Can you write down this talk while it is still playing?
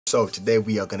So today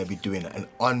we are going to be doing an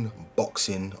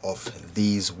unboxing of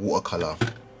these watercolor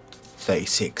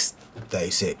 36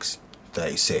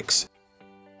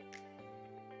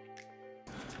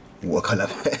 watercolor.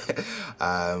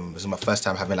 This is my first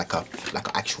time having like an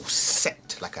actual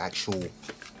set, like an actual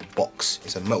box.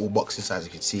 It's a metal box inside, as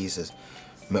you can see. It says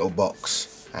metal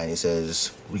box and it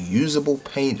says reusable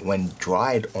paint when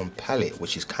dried on palette,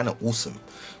 which is kind of awesome.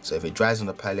 So if it dries on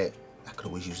the palette, I could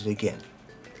always use it again.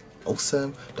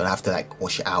 Awesome. Don't have to like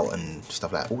wash it out and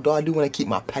stuff like that. Although I do want to keep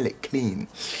my palette clean.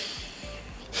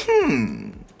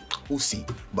 We'll see.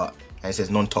 But and it says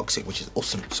non-toxic, which is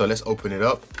awesome. So let's open it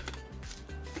up.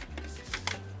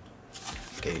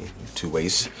 Okay, two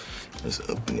ways. Let's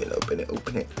open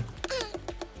it.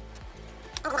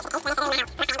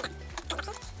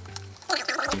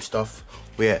 New stuff.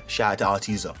 But yeah, shout out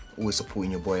to Arteza, always supporting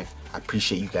your boy. I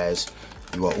appreciate you guys.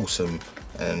 You are awesome,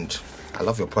 and I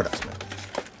love your products, man.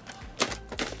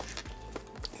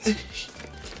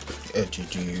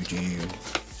 Do you?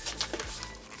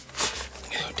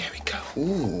 Oh, there we go.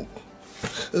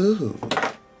 Ooh.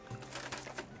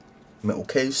 Metal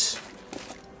case.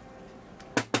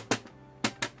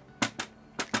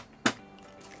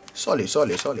 Solid.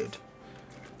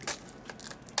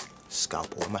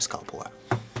 Scalpel, my scalpel out.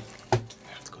 I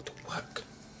have to go to work.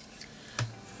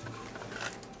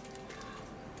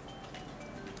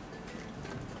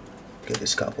 Okay, the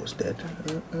scalpel's dead.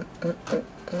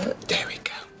 There we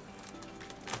go.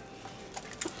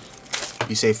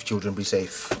 Be safe, children, be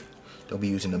safe. Don't be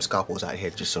using them scalpels out here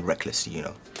just so recklessly, you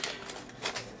know.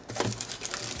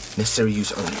 Necessary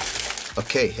use only.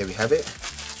 Okay, here we have it.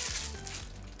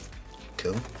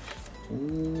 Cool.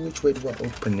 Ooh, which way do I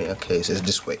open it? Okay, it says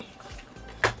this way.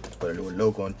 It's got a little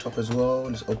logo on top as well.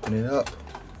 Let's open it up.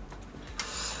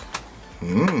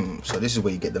 So this is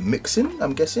where you get the mixing,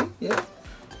 I'm guessing. Yeah.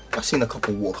 I've seen a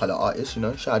couple watercolor artists, you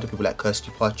know. Shout out to people like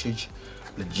Kirsty Partridge,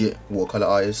 legit watercolor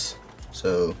artists.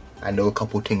 So I know a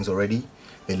couple things already.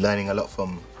 Been learning a lot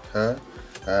from her.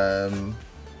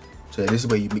 So this is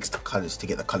where you mix the colors to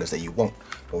get the colors that you want.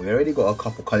 But we already got a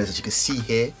couple colors, as you can see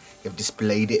here. They've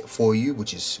displayed it for you,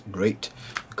 which is great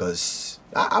because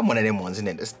I'm one of them ones, isn't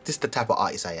it? This is the type of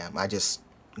artist I am. I just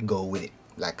go with it.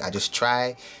 Like, I just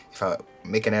try. If I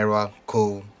make an error,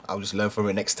 cool, I'll just learn from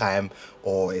it next time.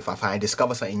 Or if I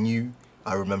discover something new,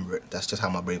 I remember it. That's just how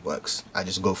my brain works. I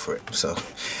just go for it. So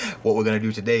what we're gonna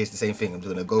do today is the same thing. I'm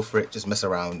just gonna go for it, just mess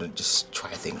around and just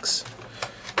try things.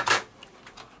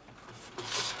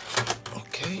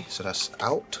 Okay, so that's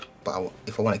out. But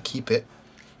if I want to keep it,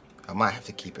 I might have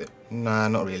to keep it. Nah,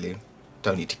 not really.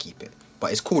 Don't need to keep it.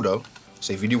 But it's cool though.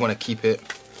 So if you do want to keep it,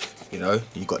 you know,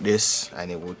 you got this and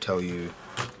it will tell you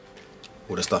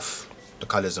all the stuff, the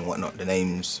colors and whatnot, the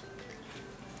names.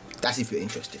 That's if you're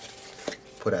interested.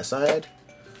 Put that aside.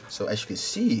 So as you can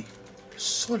see,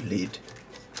 solid.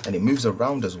 And it moves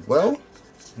around as well.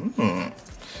 Don't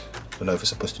know if it's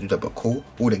supposed to do that, but cool.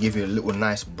 Oh, they give you a little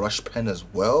nice brush pen as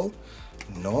well.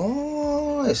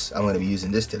 Nice. I'm going to be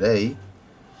using this today.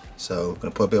 So I'm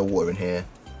going to put a bit of water in here,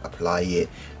 apply it,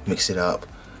 mix it up.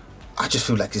 I just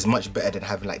feel like it's much better than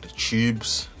having like the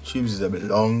tubes. Tubes is a bit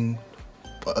long,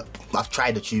 but I've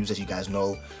tried the tubes, as you guys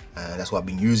know, and that's what I've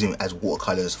been using as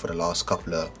watercolors for the last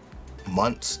couple of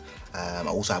months. I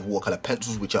also have watercolor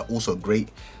pencils, which are also great.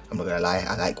 I'm not gonna lie,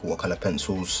 I like watercolor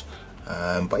pencils.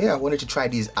 But yeah, I wanted to try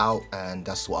these out, and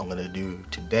that's what I'm gonna do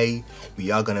today.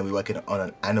 We are gonna be working on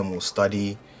an animal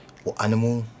study. What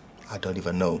animal? I don't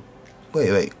even know.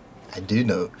 Wait, I do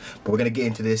know, but we're gonna get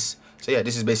into this. So yeah,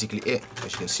 this is basically it.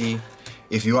 As you can see,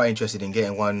 if you are interested in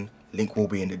getting one, link will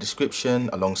be in the description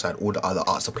alongside all the other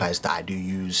art supplies that I do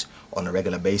use on a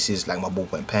regular basis, like my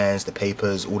ballpoint pens, the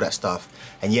papers, all that stuff.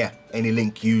 And yeah, any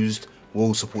link used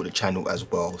will support the channel as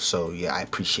well. So yeah, I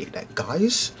appreciate that,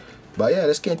 guys. But yeah,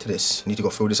 let's get into this. I need to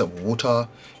go fill this up with water,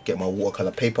 get my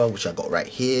watercolor paper, which I got right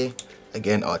here.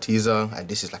 Again, Arteza, and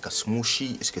this is like a small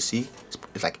sheet, as you can see.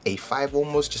 It's like A5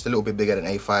 almost, just a little bit bigger than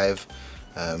A5.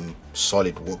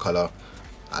 Solid watercolor.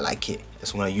 I like it.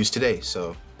 That's what I'm gonna use today.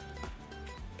 So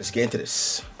let's get into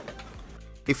this.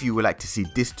 If you would like to see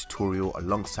this tutorial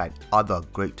alongside other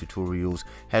great tutorials,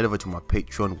 head over to my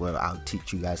Patreon, where I'll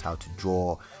teach you guys how to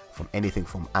draw from anything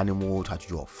from animals, how to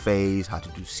draw a face, how to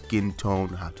do skin tone,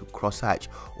 how to cross hatch,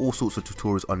 all sorts of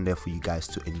tutorials on there for you guys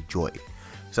to enjoy.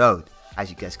 So as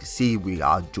you guys can see, we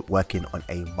are working on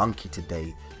a monkey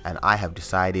today, and I have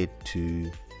decided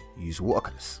to use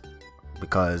watercolors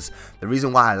because the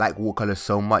reason why I like watercolors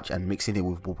so much and mixing it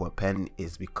with ballpoint pen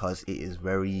is because it is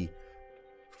very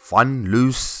fun,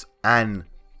 loose, and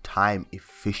time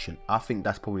efficient. I think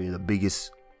that's probably the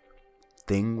biggest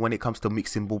thing when it comes to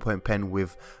mixing ballpoint pen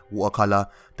with watercolor,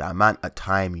 the amount of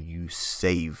time you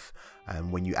save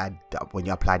when you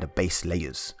apply the base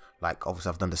layers. Like obviously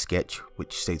I've done the sketch,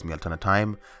 which saves me a ton of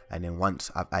time, and then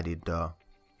once I've added the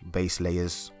base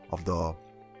layers of the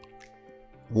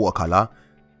watercolor,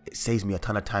 it saves me a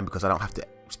ton of time because I don't have to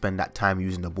spend that time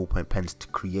using the ballpoint pens to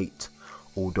create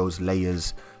all those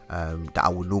layers that I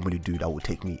would normally do. That would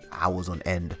take me hours on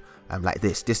end. Like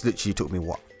this literally took me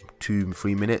what,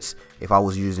 2-3 minutes. If I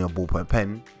was using a ballpoint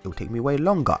pen, it would take me way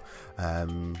longer.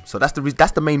 So that's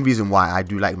the main reason why I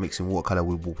do like mixing watercolor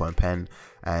with ballpoint pen,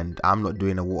 and I'm not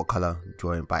doing a watercolor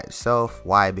drawing by itself.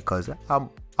 Why? Because I'm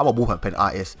a ballpoint pen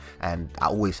artist, and I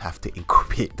always have to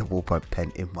incorporate the ballpoint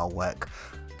pen in my work.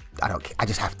 I don't care, I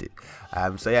just have to.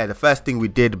 So yeah, the first thing we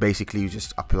did basically was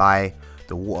just apply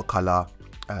the watercolor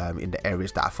in the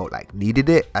areas that I felt like needed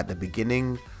it at the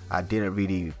beginning. I didn't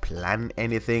really plan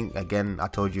anything. Again, I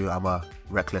told you I'm a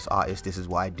reckless artist. This is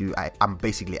what I do. I'm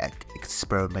basically an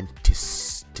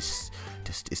experimentist.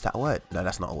 Is that a word? No,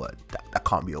 that's not a word. That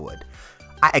can't be a word.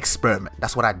 I experiment.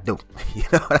 That's what I do. You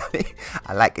know what I mean?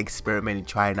 I like experimenting,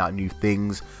 trying out new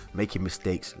things, making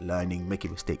mistakes, learning,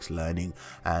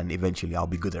 and eventually I'll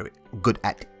be good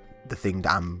at the thing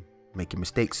that I'm making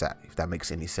mistakes at, if that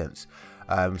makes any sense.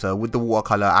 So with the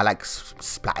watercolor, I like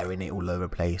splattering it all over the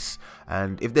place.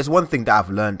 And if there's one thing that I've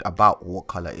learned about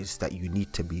watercolor, is that you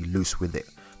need to be loose with it.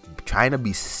 Trying to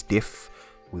be stiff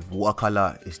with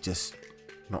watercolor is just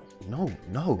no,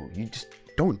 you just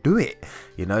don't do it.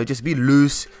 You know, just be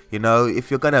loose. You know, if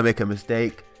you're gonna make a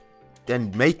mistake,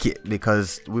 then make it,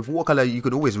 because with watercolor you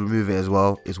could always remove it as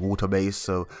well. It's water based,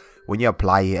 so when you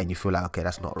apply it and you feel like, okay,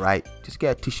 that's not right, just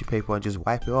get a tissue paper and just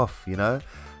wipe it off, you know.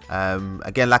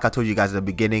 Again, like I told you guys at the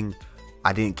beginning,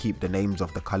 I didn't keep the names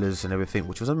of the colors and everything,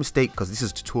 which was a mistake because this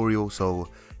is a tutorial. So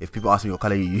if people ask me what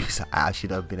color you use, I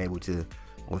should have been able to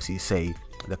obviously say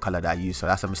the color that I use. So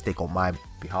that's a mistake on my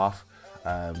behalf,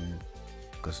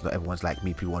 because not everyone's like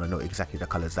me. People want to know exactly the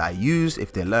colors that I use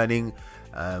if they're learning,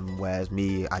 whereas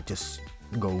me, I just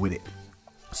go with it.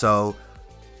 So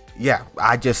yeah,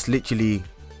 I just literally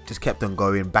just kept on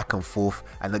going back and forth.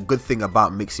 And the good thing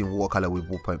about mixing watercolor with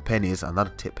ballpoint pen is,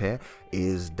 another tip here,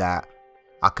 is that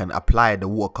I can apply the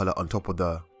watercolor on top of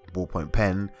the ballpoint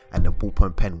pen and the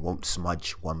ballpoint pen won't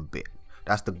smudge one bit.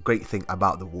 That's the great thing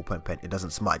about the ballpoint pen, it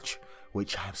doesn't smudge,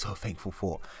 which I'm so thankful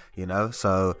for, you know.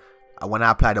 So when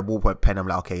I apply the ballpoint pen, I'm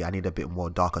like, okay, I need a bit more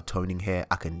darker toning here.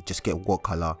 I can just get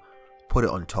watercolor, put it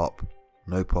on top,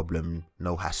 no problem,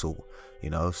 no hassle, you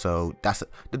know. So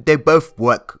they both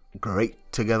work great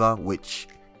together, which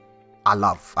I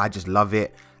love. I just love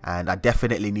it, and I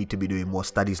definitely need to be doing more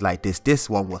studies like this. This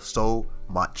one was so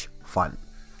much fun.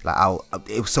 Like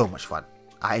it was so much fun.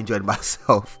 I enjoyed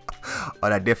myself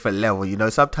on a different level, you know.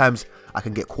 Sometimes I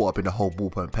can get caught up in the whole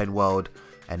ballpoint pen world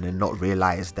and then not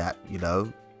realize that, you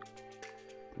know,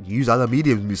 use other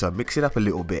mediums, so mix it up a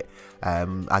little bit.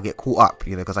 I get caught up,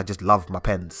 you know, because I just love my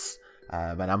pens,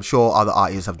 and I'm sure other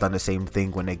artists have done the same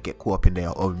thing when they get caught up in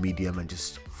their own medium and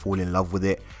just fall in love with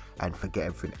it and forget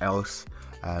everything else.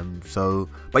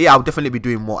 But yeah, I'll definitely be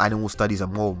doing more animal studies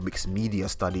and more mixed media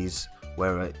studies,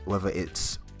 whether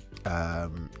it's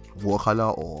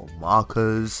watercolor or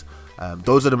markers.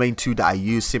 Those are the main two that I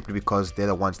use, simply because they're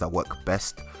the ones that work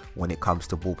best when it comes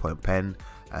to ballpoint pen.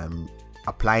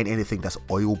 Applying anything that's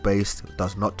oil based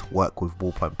does not work with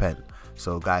ballpoint pen.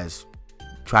 So guys,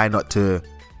 try not to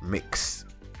mix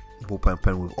ballpoint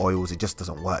pen with oils. It just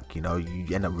doesn't work, you know. You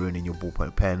end up ruining your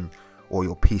ballpoint pen or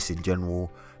your piece in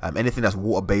general. Anything that's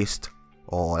water based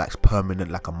or like permanent,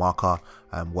 like a marker,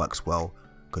 works well,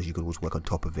 because you can always work on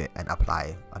top of it and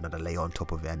apply another layer on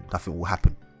top of it, and nothing will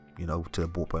happen, you know, to the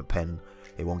ballpoint pen.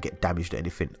 It won't get damaged or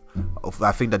anything.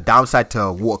 I think the downside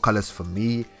to watercolors for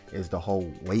me is the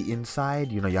whole waiting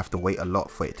side. You know, you have to wait a lot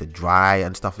for it to dry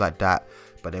and stuff like that.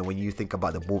 But then when you think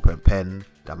about the ballpoint pen,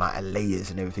 the amount of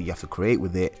layers and everything you have to create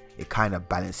with it, it kind of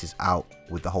balances out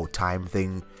with the whole time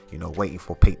thing, you know, waiting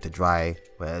for paint to dry,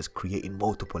 whereas creating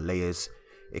multiple layers,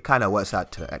 it kind of works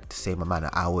out to like the same amount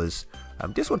of hours.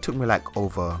 This one took me like a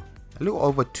little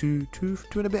over two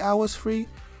and a bit hours free.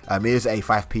 It is a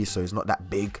 5-piece, so it's not that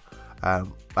big.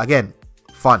 Again,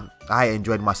 fun. I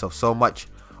enjoyed myself so much.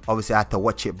 Obviously I had to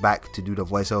watch it back to do the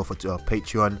voiceover to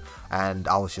Patreon, and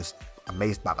I was just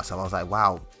amazed by myself. I was like,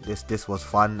 wow, this was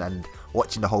fun, and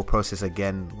watching the whole process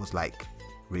again was like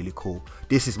really cool.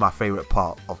 This is my favorite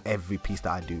part of every piece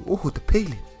that I do. Oh, the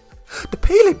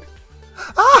peeling,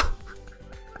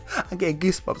 I'm getting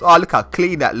goosebumps. Oh, look how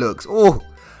clean that looks. Oh,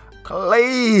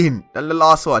 clean. And the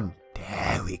last one,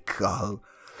 there we go.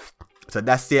 So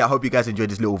that's it. I hope you guys enjoyed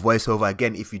this little voiceover.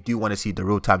 Again, if you do want to see the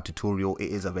real-time tutorial, it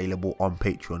is available on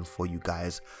Patreon for you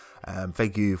guys.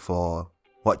 Thank you for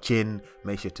watching.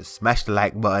 Make sure to smash the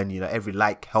like button. You know, every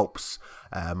like helps.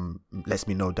 Lets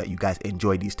me know that you guys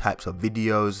enjoy these types of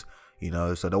videos. You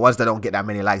know, so the ones that don't get that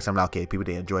many likes, I'm like, okay, people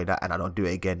didn't enjoy that, and I don't do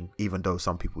it again, even though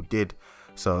some people did.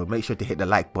 So make sure to hit the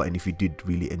like button if you did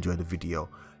really enjoy the video,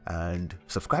 and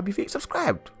subscribe if you ain't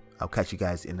subscribed. I'll catch you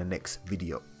guys in the next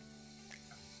video.